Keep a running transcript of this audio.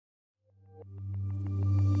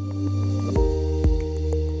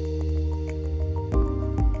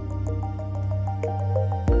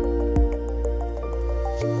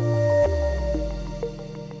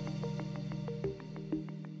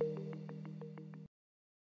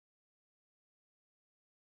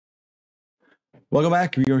Welcome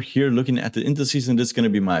back. We are here looking at the indices, and this is going to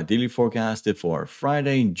be my daily forecast for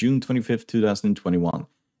Friday, June 25th, 2021.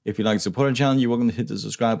 If you'd like to support our channel, you're welcome to hit the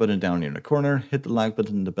subscribe button down here in the corner, hit the like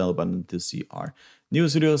button and the bell button to see our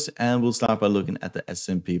newest videos, and we'll start by looking at the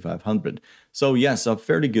S&P 500. So yes, a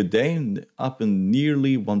fairly good day, up in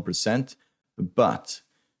nearly 1%, but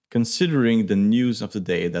considering the news of the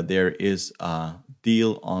day that there is a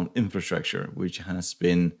deal on infrastructure, which has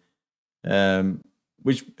been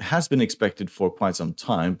expected for quite some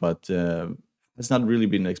time, but has not really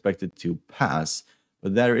been expected to pass.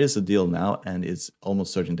 But there is a deal now, and it's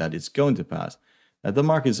almost certain that it's going to pass. The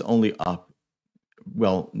market is only up,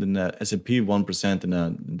 well, the S&P 1%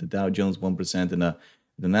 and the Dow Jones 1% and the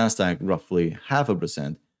Nasdaq roughly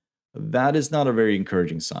 0.5%. That is not a very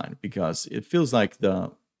encouraging sign, because it feels like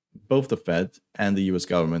both the Fed and the US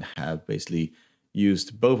government have basically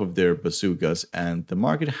used both of their bazookas, and the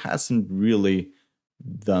market hasn't really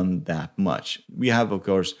done that much. We have, of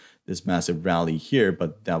course, this massive rally here,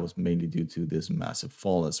 but that was mainly due to this massive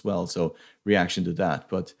fall as well. So reaction to that.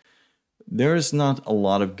 But there is not a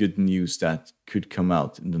lot of good news that could come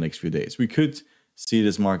out in the next few days. We could see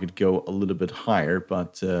this market go a little bit higher,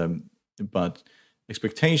 but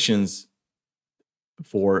expectations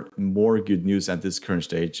for more good news at this current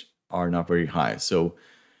stage are not very high. So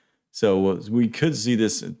we could see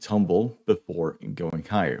this tumble before going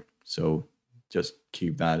higher. So just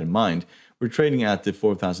keep that in mind. We're trading at the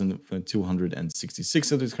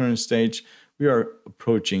 4,266 at this current stage. We are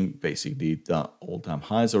approaching basically the all-time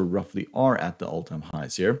highs, or roughly are at the all-time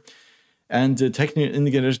highs here. And the technical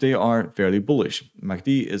indicators, they are fairly bullish.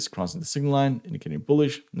 MACD is crossing the signal line, indicating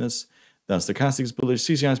bullishness. The stochastic is bullish,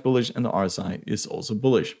 CCI is bullish, and the RSI is also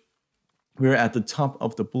bullish. We're at the top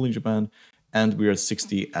of the Bollinger Band, and we are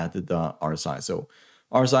 60 at the RSI. So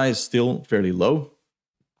RSI is still fairly low,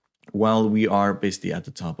 while we are basically at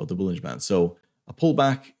the top of the Bollinger Band. So a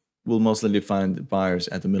pullback will most likely find buyers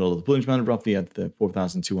at the middle of the Bollinger Band, roughly at the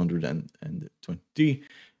 4,220,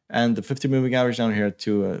 and the 50-moving average down here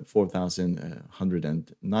to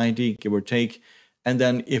 4,190, give or take. And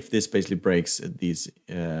then if this basically breaks these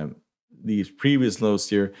previous lows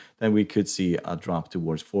here, then we could see a drop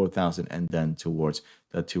towards 4,000 and then towards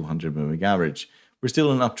the 200-moving average. We're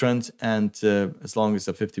still in an uptrend, and as long as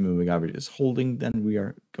the 50-moving average is holding, then we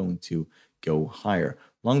are going to go higher.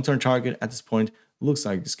 Long-term target at this point looks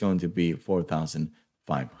like it's going to be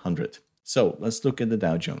 4,500. So let's look at the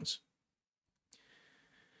Dow Jones.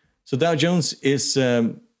 So Dow Jones is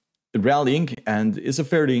rallying, and is a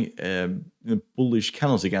fairly bullish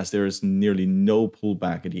candlestick, as there is nearly no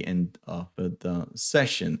pullback at the end of the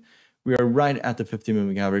session. We are right at the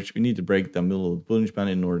 50-moving average. We need to break the middle of the Bollinger Band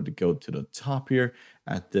in order to go to the top here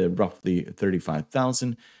at roughly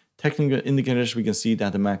 35,000. Technical indicators, we can see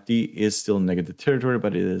that the MACD is still in negative territory,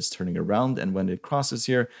 but it is turning around. And when it crosses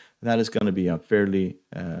here, that is going to be a fairly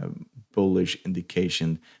bullish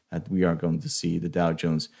indication that we are going to see the Dow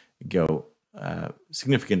Jones go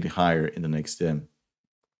significantly higher in the next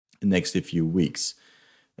few weeks.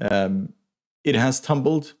 It has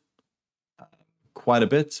tumbled quite a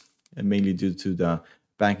bit, mainly due to the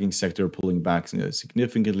banking sector pulling back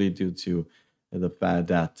significantly due to the fact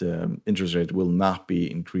that interest rate will not be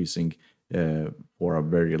increasing for a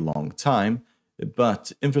very long time.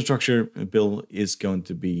 But infrastructure bill is going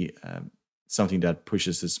to be something that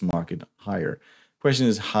pushes this market higher. Question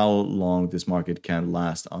is how long this market can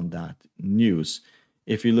last on that news.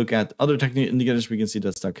 If you look at other technical indicators, we can see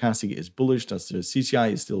that stochastic is bullish, that the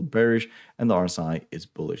CCI is still bearish, and the RSI is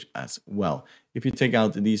bullish as well. If you take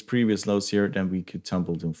out these previous lows here, then we could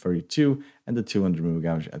tumble to 32, and the 200-moving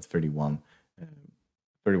average at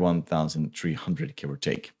 31,300, give or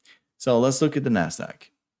take. So let's look at the Nasdaq.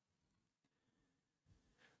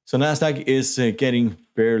 So Nasdaq is getting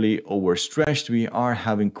fairly overstretched. We are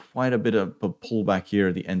having quite a bit of a pullback here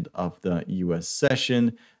at the end of the US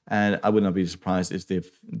session. And I would not be surprised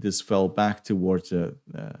if this fell back towards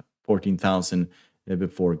 14,000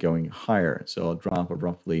 before going higher. So a drop of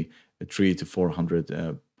roughly 300 to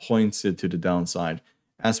 400 points to the downside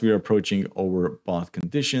as we are approaching overbought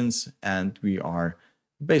conditions, and we are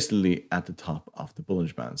basically at the top of the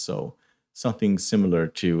Bollinger Band. So something similar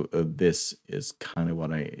to this is kind of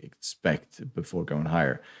what I expect before going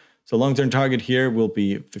higher. So long-term target here will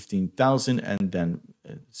be 15,000 and then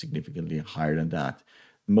significantly higher than that.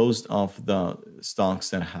 Most of the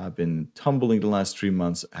stocks that have been tumbling the last 3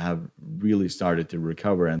 months have really started to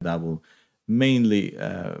recover, and that will mainly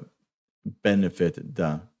benefit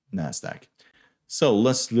the Nasdaq. So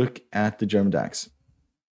let's look at the German DAX.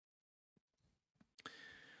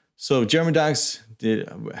 So German DAX did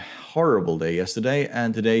a horrible day yesterday,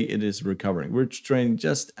 and today it is recovering. We're trading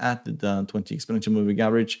just at the 20 exponential moving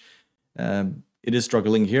average. It is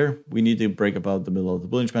struggling here. We need to break above the middle of the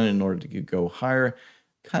Bollinger Band in order to go higher.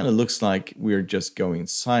 Kind of looks like we're just going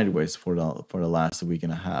sideways for the last week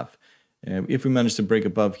and a half. If we manage to break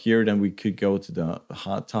above here, then we could go to the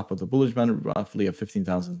top of the Bollinger Band, roughly at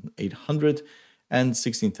 15,800, and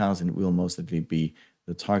 16,000 will most likely be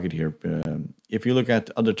the target here. If you look at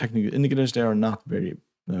other technical indicators, they are not very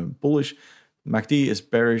bullish. MACD is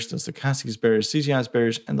bearish, the stochastic is bearish, CCI is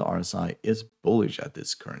bearish, and the RSI is bullish at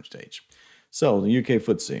this current stage. So the UK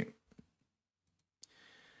FTSE.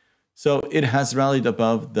 So it has rallied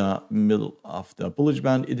above the middle of the Bollinger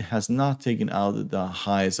Band. It has not taken out the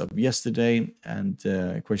highs of yesterday, and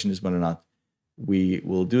the question is whether or not we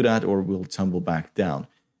will do that or we'll tumble back down.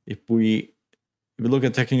 If we look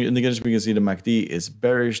at technical indicators, we can see the MACD is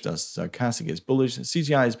bearish, the stochastic is bullish, the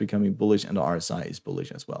CCI is becoming bullish, and the RSI is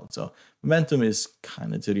bullish as well. So momentum is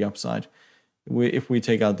kind of to the upside. If we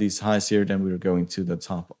take out these highs here, then we're going to the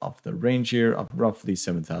top of the range here of roughly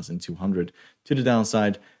 7,200. To the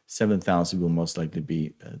downside, 7,000 will most likely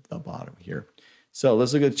be at the bottom here. So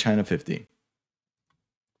let's look at China50.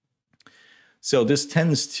 So this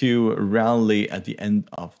tends to rally at the end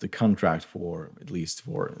of the contract at least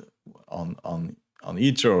on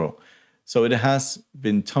Etoro. So it has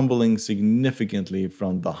been tumbling significantly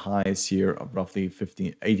from the highs here of roughly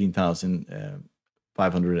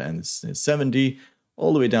 18,570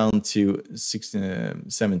 all the way down to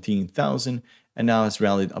 17,000, and now it's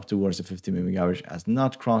rallied up towards the 50 moving average, has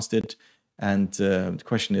not crossed it, and the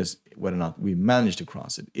question is whether or not we manage to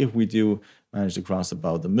cross it. If we do manage to cross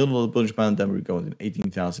about the middle of the Bollinger Band, then we're going to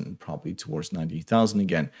 18,000 and probably towards 19,000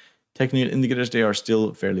 again. Technical indicators, they are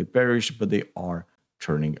still fairly bearish, but they are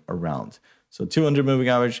turning around. So 200 moving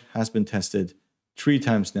average has been tested 3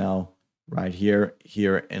 times now, right here,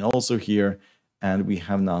 here, and also here, and we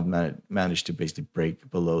have not managed to basically break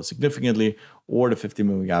below significantly, or the 50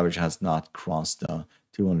 moving average has not crossed the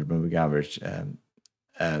 200 moving average.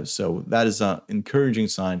 So that is an encouraging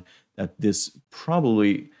sign that this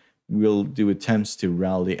probably will do attempts to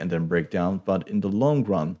rally and then break down, but in the long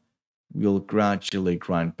run, we'll gradually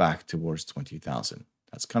grind back towards 20,000.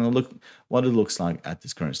 That's kind of what it looks like at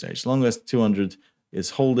this current stage. As long as 200 is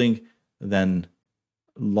holding, then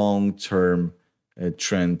long-term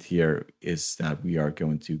trend here is that we are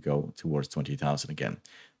going to go towards 20,000 again.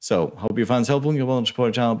 So hope you find this helpful. If you want to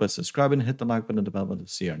support the channel, but subscribe and hit the like button and the bell button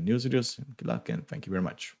to see our news videos. Good luck and thank you very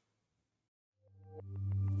much.